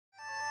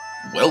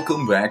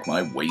Welcome back,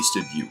 my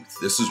wasted youth.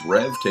 This is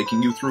Rev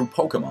taking you through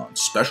Pokemon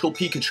Special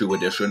Pikachu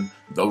Edition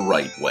the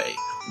right way.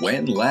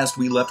 When last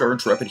we left our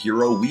intrepid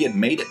hero, we had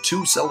made it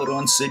to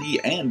Celadon City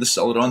and the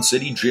Celadon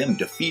City Gym,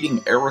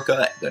 defeating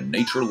Erica, the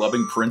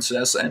nature-loving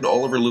princess, and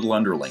all of her little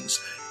underlings.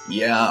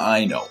 Yeah,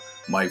 I know.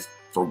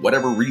 For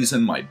whatever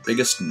reason, my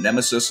biggest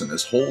nemesis in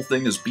this whole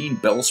thing is Bean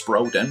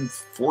Bellsprout, and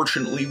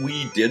fortunately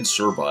we did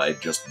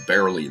survive, just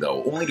barely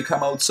though, only to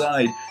come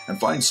outside and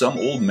find some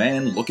old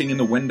man looking in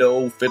the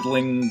window,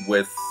 fiddling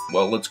with,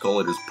 well, let's call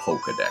it his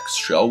Pokedex,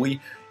 shall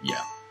we?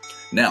 Yeah.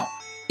 Now,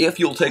 if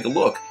you'll take a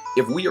look,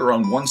 if we are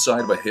on one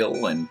side of a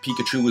hill and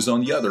Pikachu is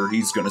on the other,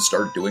 he's gonna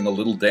start doing a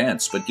little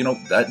dance, but you know,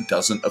 that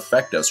doesn't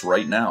affect us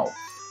right now.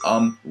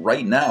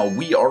 Right now,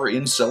 we are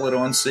in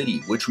Celadon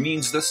City, which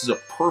means this is a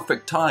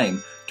perfect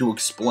time to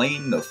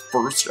explain the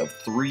first of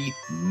three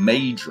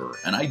major,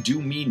 and I do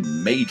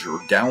mean major,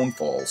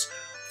 downfalls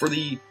for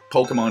the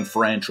Pokemon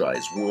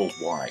franchise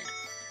worldwide.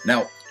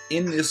 Now,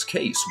 in this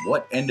case,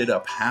 what ended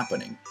up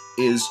happening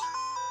is,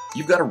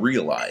 you've got to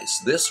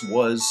realize, this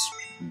was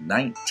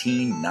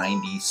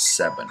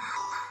 1997.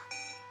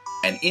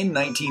 And in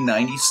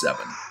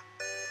 1997,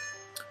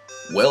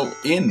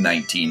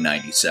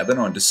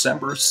 on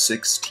December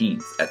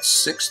 16th at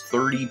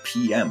 6:30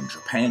 p.m.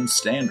 Japan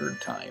Standard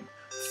Time,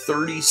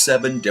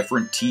 37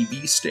 different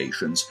TV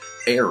stations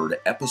aired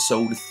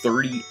episode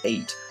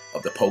 38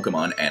 of the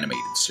Pokemon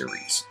animated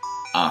series.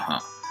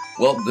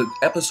 Well, the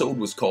episode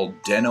was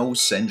called Den-O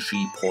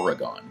Senshi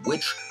Porygon,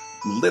 which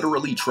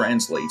literally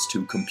translates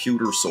to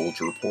Computer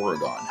Soldier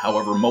Porygon.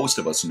 However, most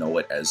of us know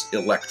it as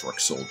Electric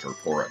Soldier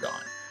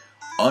Porygon.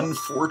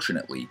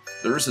 Unfortunately,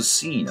 there's a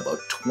scene about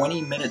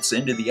 20 minutes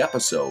into the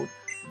episode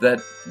that,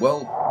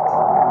 well,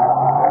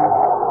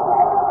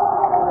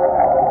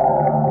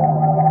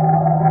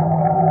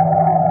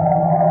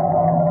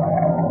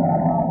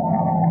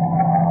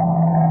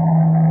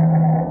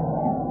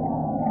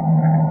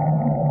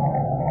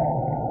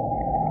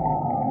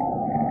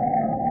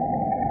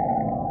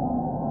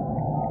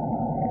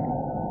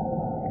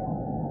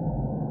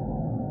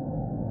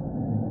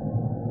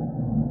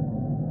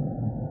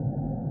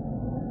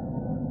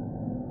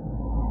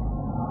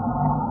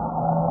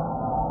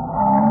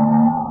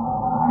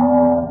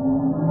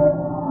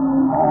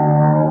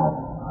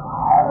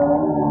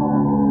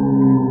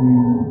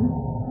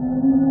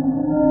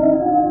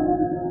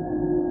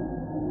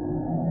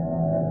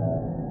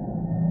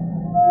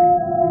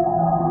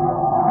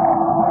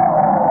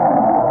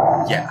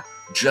 yeah,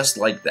 just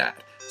like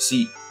that.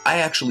 See, I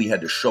actually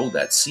had to show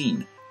that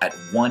scene at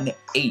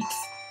 1/8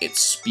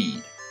 its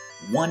speed.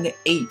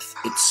 1/8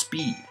 its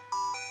speed.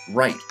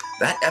 Right,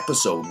 that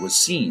episode was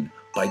seen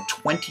by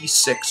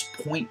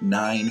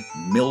 26.9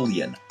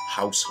 million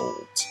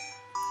households.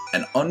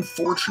 And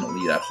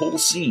unfortunately, that whole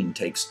scene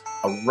takes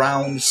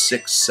around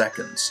 6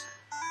 seconds.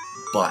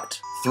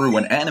 But through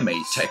an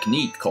anime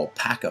technique called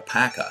Paka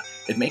Paka,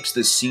 it makes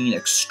this scene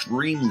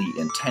extremely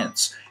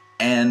intense.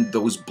 And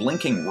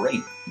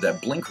that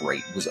blink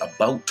rate was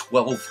about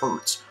 12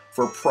 hertz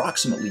for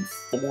approximately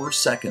 4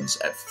 seconds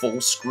at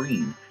full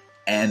screen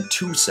and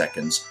 2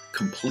 seconds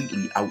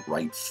completely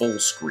outright full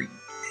screen.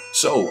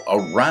 So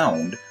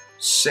around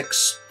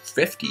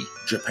 6:50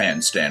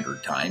 Japan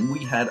Standard Time,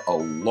 we had a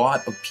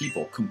lot of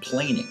people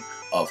complaining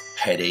of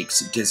headaches,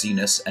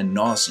 dizziness, and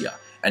nausea.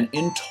 And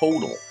in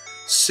total,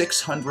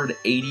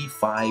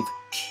 685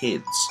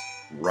 kids,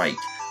 right,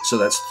 so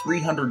that's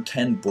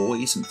 310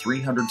 boys and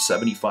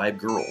 375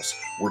 girls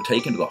were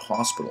taken to the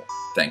hospital,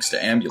 thanks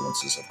to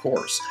ambulances, of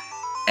course,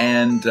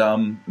 and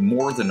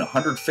more than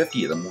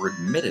 150 of them were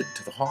admitted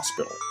to the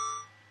hospital.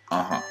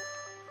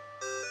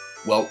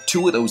 Well,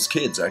 2 of those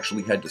kids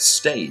actually had to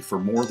stay for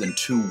more than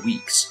 2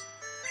 weeks.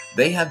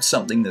 They had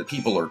something that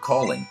people are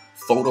calling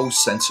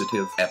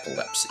photosensitive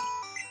epilepsy.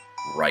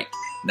 Right.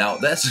 Now,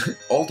 that's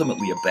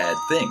ultimately a bad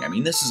thing. I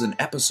mean, this is an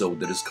episode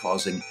that is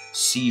causing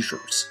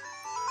seizures.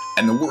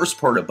 And the worst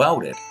part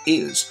about it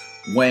is,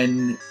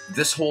 when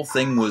this whole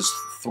thing was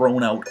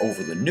thrown out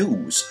over the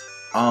news,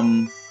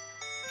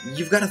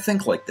 you've got to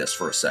think like this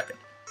for a second.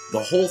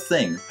 The whole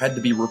thing had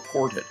to be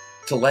reported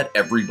to let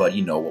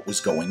everybody know what was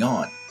going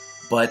on.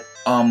 But,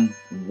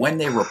 when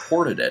they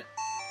reported it,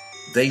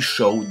 they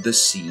showed the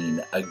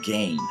scene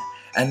again.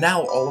 And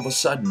now, all of a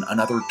sudden,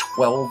 another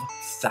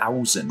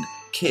 12,000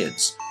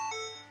 kids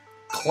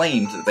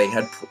claimed that they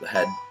had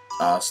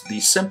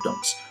these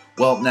symptoms.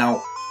 Well,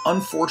 now,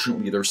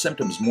 unfortunately, their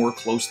symptoms more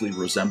closely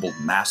resembled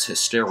mass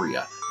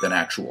hysteria than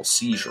actual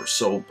seizures,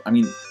 so, I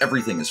mean,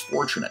 everything is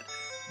fortunate.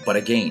 But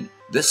again,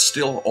 this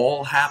still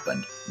all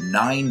happened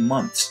 9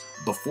 months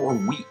before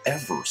we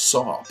ever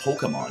saw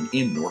Pokemon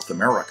in North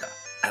America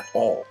at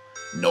all.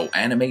 No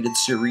animated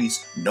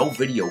series, no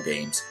video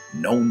games,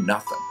 no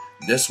nothing.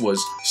 This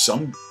was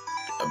some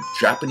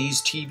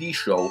Japanese TV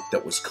show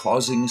that was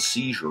causing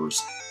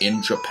seizures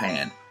in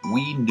Japan.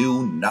 We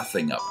knew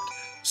nothing of it.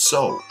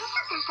 So,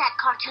 This is that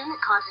cartoon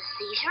that causes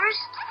seizures?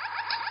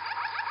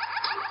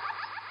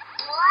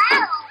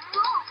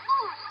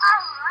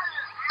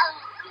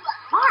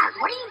 Mark,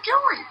 what are you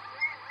doing?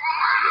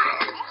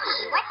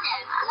 What the?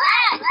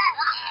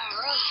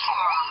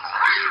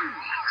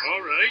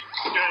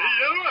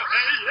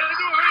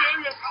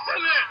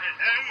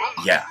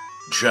 Yeah,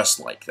 just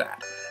like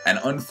that. And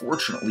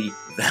unfortunately,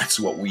 that's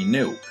what we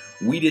knew.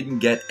 We didn't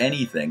get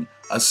anything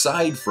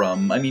aside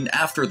from,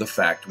 after the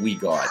fact, we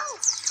got...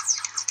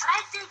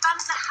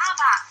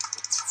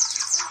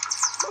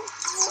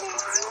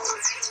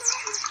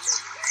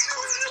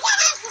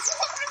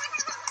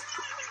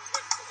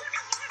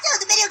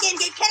 The video game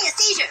gave Kenny a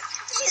seizure.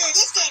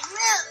 This game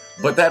rules.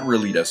 But that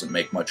really doesn't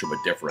make much of a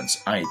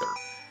difference either.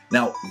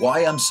 Now,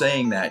 why I'm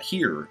saying that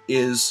here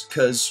is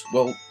because,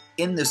 well,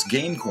 in this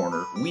game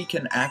corner, we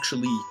can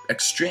actually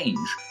exchange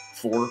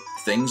for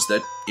things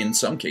that, in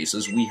some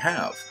cases, we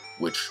have,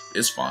 which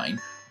is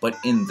fine. But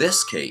in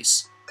this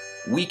case,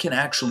 we can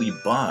actually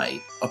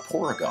buy a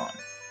Porygon.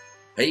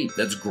 Hey,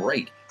 that's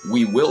great.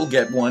 We will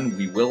get one.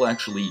 We will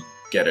actually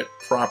get it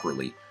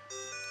properly.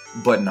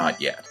 But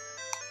not yet.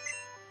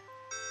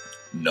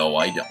 No,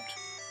 I don't.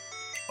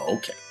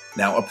 Okay.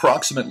 Now,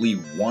 approximately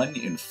 1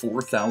 in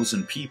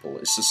 4,000 people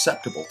is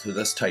susceptible to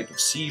this type of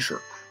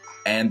seizure,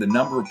 and the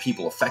number of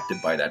people affected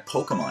by that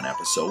Pokemon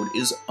episode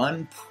is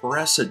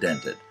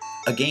unprecedented.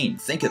 Again,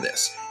 think of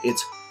this.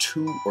 It's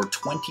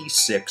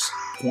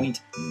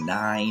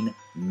 26.9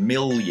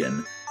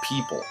 million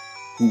people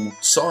who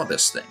saw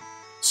this thing.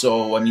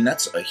 So,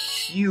 that's a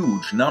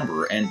huge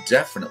number, and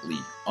definitely,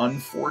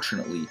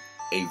 unfortunately,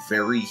 a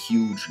very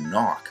huge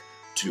knock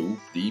to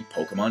the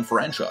Pokemon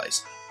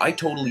franchise. I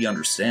totally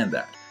understand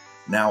that.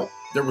 Now,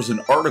 there was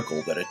an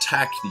article that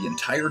attacked the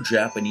entire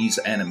Japanese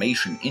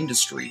animation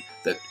industry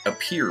that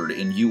appeared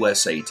in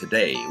USA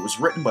Today. It was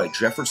written by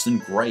Jefferson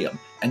Graham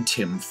and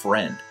Tim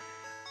Friend,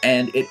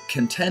 and it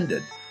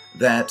contended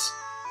that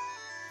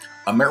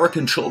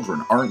American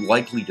children aren't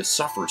likely to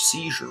suffer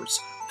seizures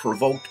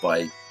provoked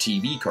by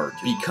TV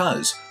cartoons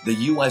because the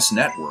US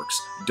networks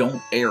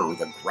don't air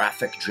the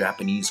graphic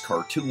Japanese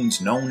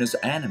cartoons known as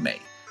anime.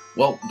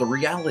 Well, the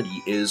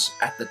reality is,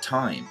 at the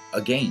time,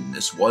 again,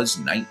 this was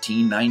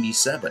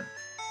 1997,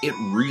 it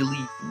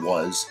really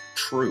was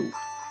true.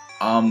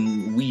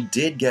 We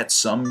did get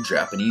some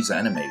Japanese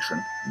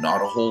animation,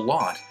 not a whole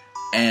lot,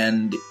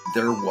 and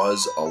there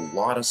was a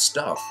lot of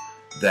stuff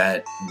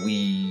that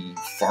we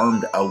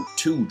farmed out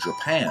to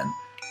Japan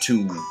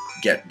to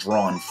get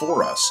drawn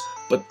for us,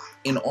 but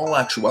in all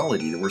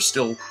actuality, there were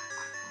still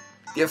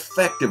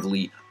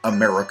effectively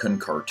American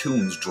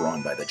cartoons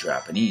drawn by the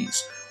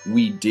Japanese.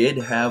 We did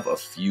have a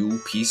few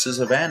pieces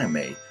of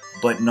anime,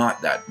 but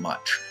not that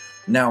much.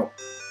 Now,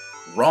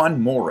 Ron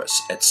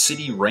Morris at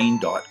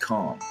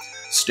cityrain.com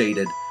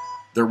stated,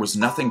 "There was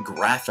nothing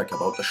graphic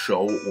about the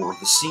show or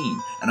the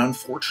scene, and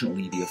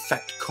unfortunately the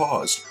effect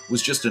caused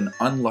was just an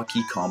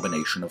unlucky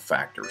combination of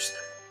factors."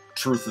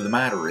 Truth of the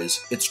matter is,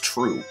 it's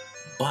true,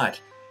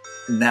 but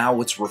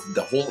now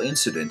the whole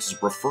incident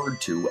is referred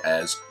to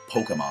as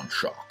Pokemon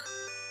shock.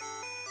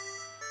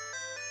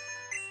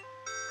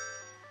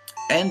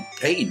 And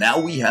hey, now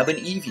we have an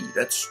Eevee.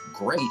 That's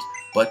great,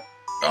 but,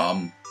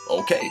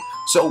 okay.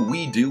 So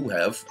we do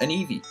have an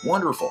Eevee.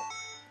 Wonderful.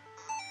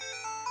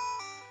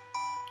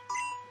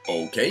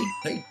 Okay.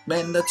 Hey,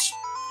 man, that's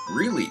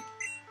really...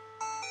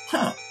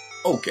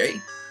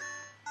 Okay.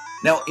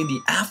 Now, in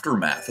the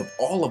aftermath of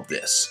all of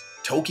this,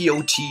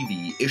 Tokyo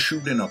TV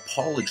issued an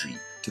apology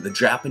to the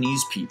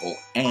Japanese people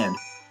and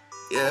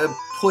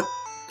put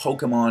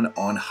Pokemon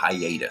on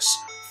hiatus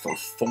for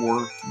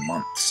 4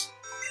 months.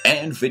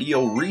 And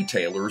video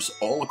retailers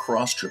all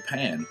across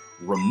Japan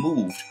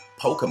removed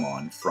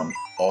Pokemon from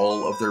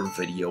all of their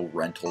video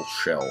rental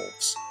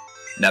shelves.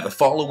 Now, the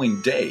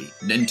following day,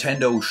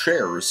 Nintendo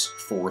shares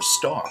for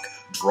stock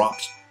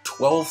dropped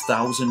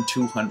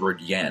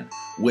 12,200 yen,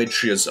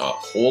 which is a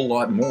whole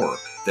lot more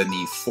than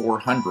the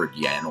 400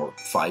 yen, or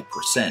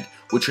 5%,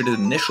 which had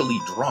initially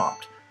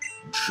dropped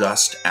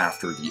just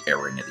after the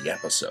airing of the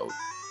episode.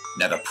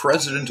 Now, the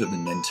president of the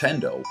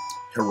Nintendo,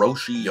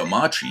 Hiroshi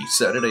Yamauchi,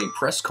 said at a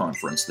press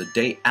conference the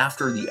day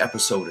after the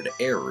episode had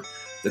aired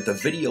that the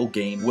video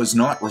game was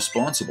not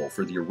responsible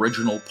for the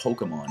original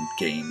Pokemon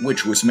game,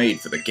 which was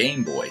made for the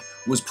Game Boy,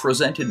 was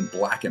presented in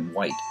black and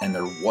white, and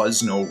there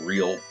was no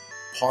real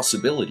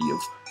possibility of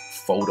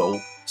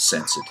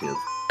photosensitive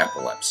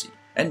epilepsy.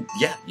 And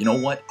yeah, you know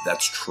what?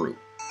 That's true.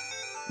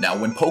 Now,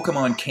 when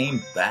Pokemon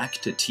came back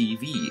to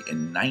TV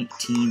in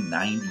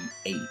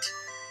 1998,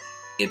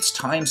 its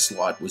time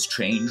slot was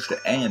changed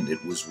and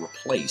it was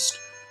replaced,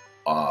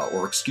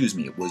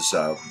 it was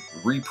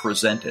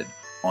represented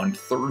on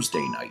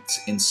Thursday nights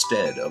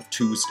instead of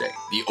Tuesday.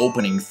 The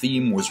opening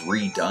theme was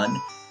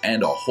redone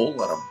and a whole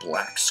lot of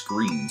black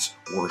screens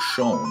were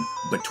shown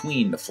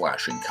between the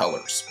flashing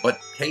colors. But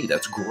hey,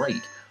 that's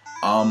great.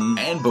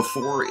 And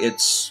before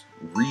its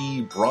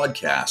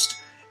rebroadcast,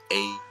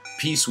 a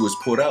piece was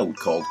put out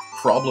called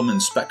Problem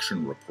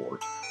Inspection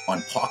Report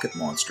on Pocket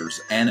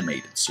Monsters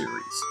animated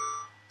series.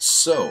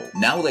 So,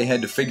 now they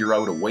had to figure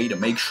out a way to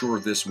make sure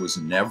this was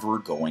never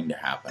going to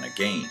happen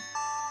again.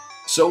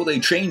 So they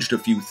changed a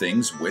few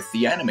things with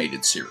the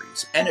animated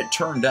series, and it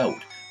turned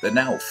out that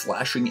now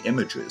flashing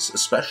images,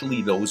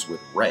 especially those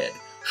with red,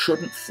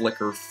 shouldn't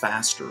flicker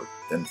faster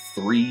than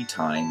 3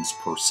 times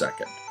per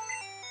second.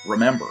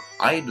 Remember,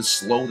 I had to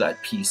slow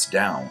that piece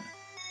down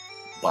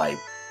by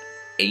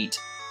 8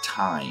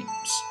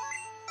 times.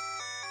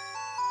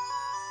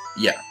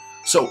 Yeah,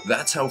 so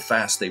that's how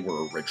fast they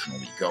were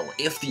originally going.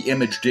 If the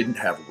image didn't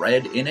have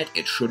red in it,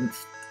 it shouldn't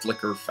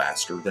flicker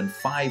faster than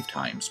 5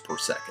 times per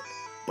second.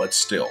 But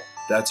still,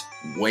 that's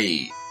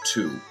way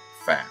too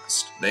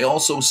fast. They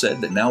also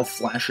said that now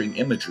flashing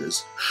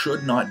images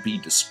should not be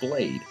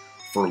displayed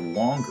for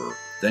longer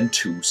than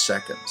 2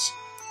 seconds.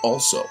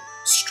 Also,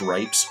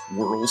 stripes,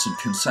 whirls, and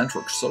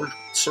concentric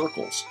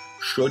circles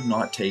should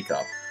not take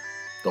up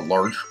the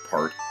large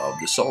part of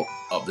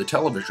the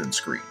television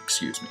screen,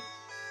 excuse me.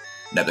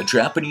 Now, the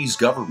Japanese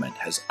government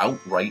has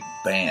outright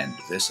banned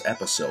this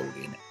episode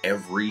in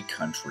every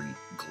country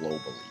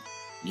globally.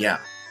 Yeah,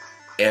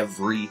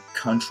 every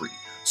country.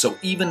 So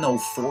even though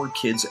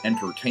 4Kids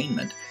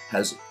Entertainment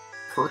has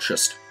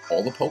purchased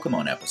all the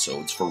Pokemon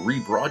episodes for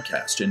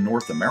rebroadcast in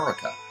North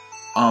America,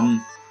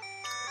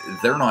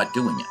 they're not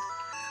doing it.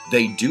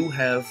 They do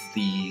have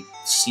the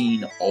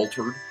scene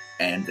altered,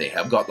 and they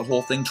have got the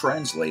whole thing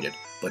translated,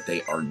 but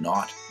they are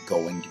not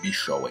going to be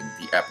showing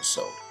the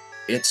episode.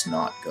 It's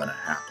not going to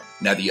happen.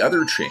 Now, the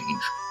other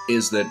change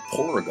is that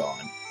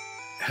Porygon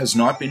has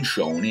not been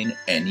shown in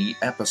any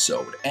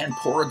episode, and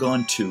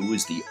Porygon 2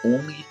 is the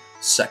only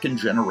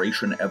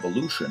second-generation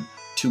evolution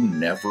to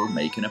never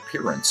make an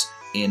appearance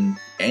in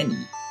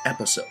any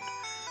episode.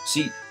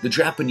 See, the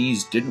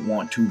Japanese didn't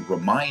want to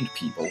remind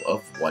people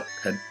of what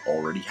had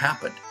already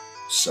happened,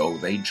 so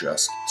they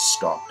just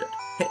stopped it.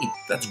 Hey,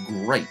 that's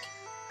great.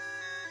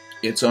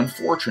 It's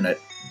unfortunate,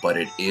 but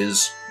it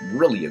is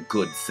really a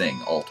good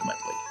thing,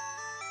 ultimately.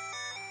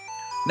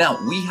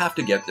 Now, we have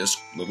to get this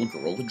little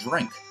girl a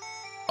drink.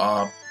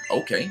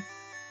 Okay.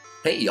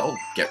 Hey, I'll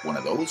get one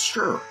of those,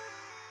 sure.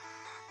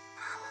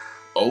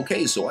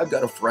 Okay, so I've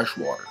got a fresh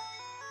water.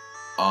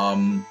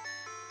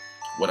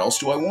 What else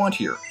do I want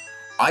here?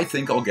 I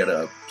think I'll get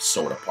a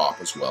soda pop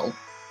as well.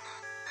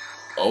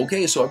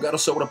 Okay, so I've got a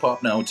soda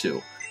pop now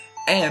too.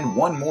 And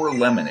one more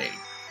lemonade.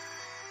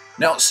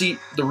 Now, see,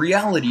 the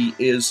reality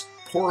is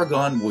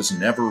Porygon was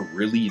never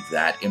really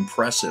that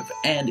impressive,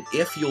 and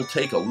if you'll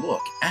take a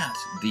look at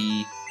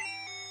the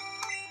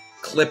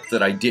clip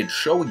that I did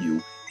show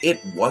you, it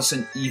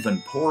wasn't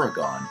even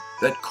Porygon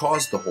that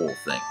caused the whole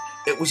thing.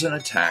 It was an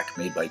attack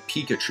made by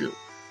Pikachu,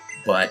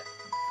 but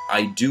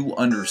I do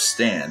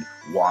understand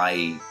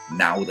why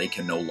now they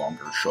can no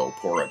longer show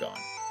Porygon.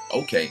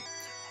 Okay,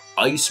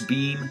 Ice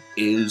Beam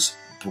is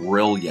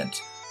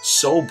brilliant.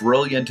 So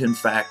brilliant, in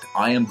fact,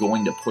 I am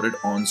going to put it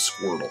on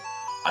Squirtle.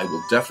 I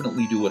will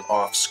definitely do it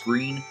off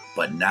screen,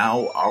 but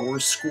now our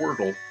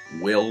Squirtle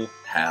will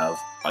have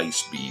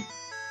Ice Beam.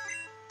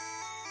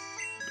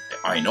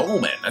 I know,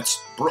 man,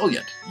 that's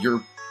brilliant.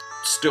 You're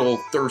still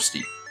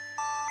thirsty.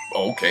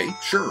 Okay,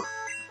 sure.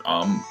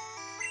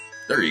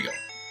 There you go.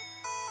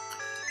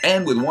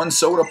 And with one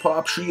soda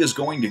pop, she is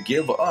going to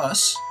give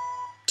us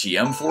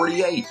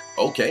TM48.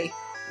 Okay,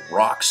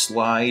 Rock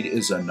Slide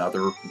is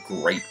another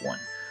great one.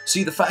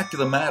 See, the fact of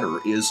the matter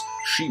is,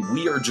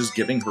 we are just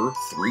giving her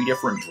 3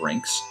 different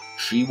drinks.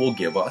 She will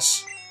give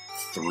us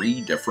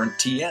 3 different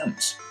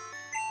TMs.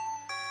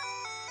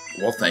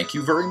 Well, thank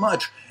you very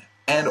much.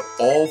 And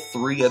all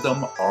 3 of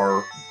them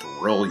are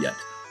brilliant.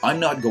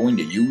 I'm not going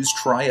to use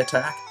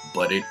Tri-Attack,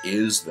 but it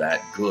is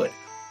that good.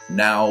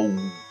 Now,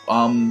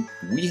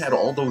 we had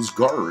all those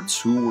guards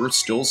who were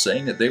still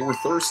saying that they were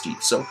thirsty,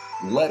 so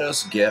let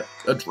us get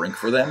a drink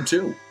for them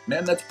too.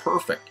 Man, that's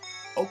perfect.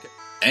 Okay.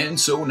 And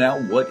so now,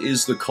 what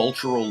is the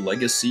cultural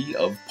legacy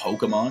of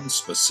Pokemon,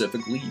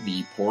 specifically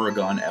the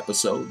Porygon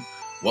episode?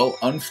 Well,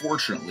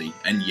 unfortunately,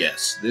 and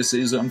yes, this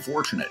is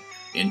unfortunate,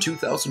 in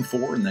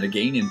 2004 and then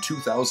again in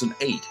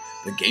 2008,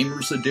 the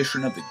Gamers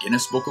Edition of the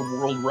Guinness Book of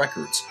World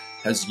Records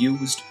has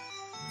used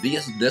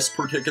this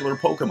particular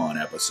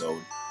Pokemon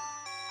episode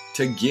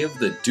to give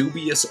the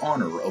dubious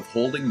honor of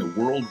holding the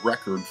world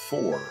record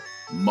for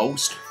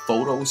most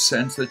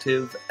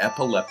photosensitive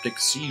epileptic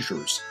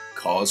seizures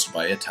caused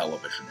by a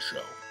television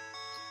show.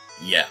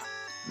 Yeah,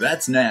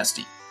 that's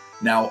nasty.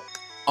 Now,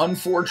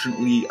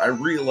 unfortunately, I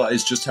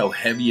realized just how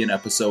heavy an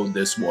episode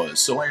this was,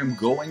 so I am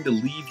going to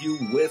leave you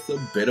with a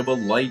bit of a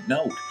light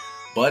note.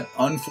 But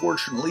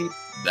unfortunately,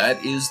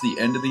 that is the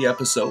end of the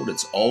episode.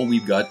 It's all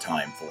we've got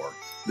time for.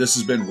 This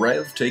has been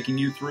Rev taking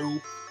you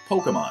through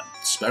Pokemon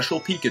Special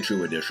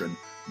Pikachu Edition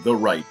the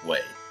right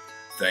way.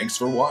 Thanks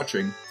for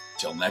watching.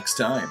 Till next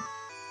time.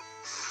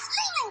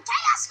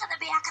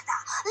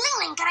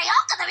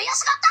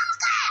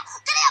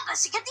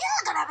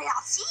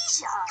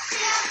 Seizure.